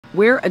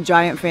We're a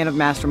giant fan of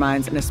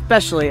Masterminds, and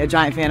especially a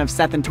giant fan of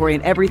Seth and Tori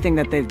and everything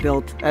that they've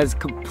built as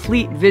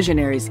complete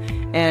visionaries.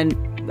 And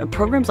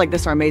programs like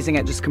this are amazing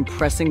at just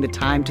compressing the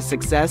time to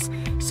success.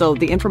 So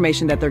the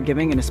information that they're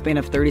giving in a span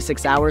of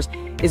 36 hours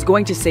is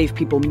going to save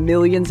people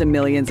millions and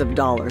millions of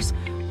dollars.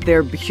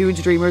 They're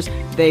huge dreamers.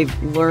 They've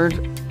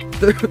learned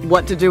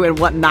what to do and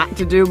what not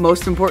to do,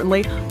 most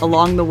importantly,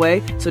 along the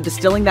way. So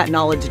distilling that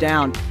knowledge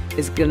down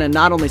is going to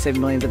not only save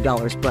millions of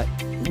dollars, but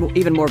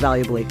even more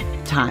valuably,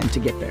 time to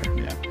get there.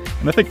 Yeah.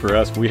 And I think for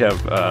us, we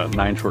have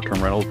 9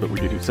 short-term rentals, but we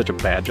do such a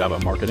bad job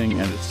at marketing,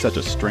 and it's such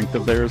a strength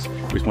of theirs.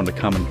 We just wanted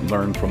to come and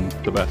learn from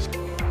the best.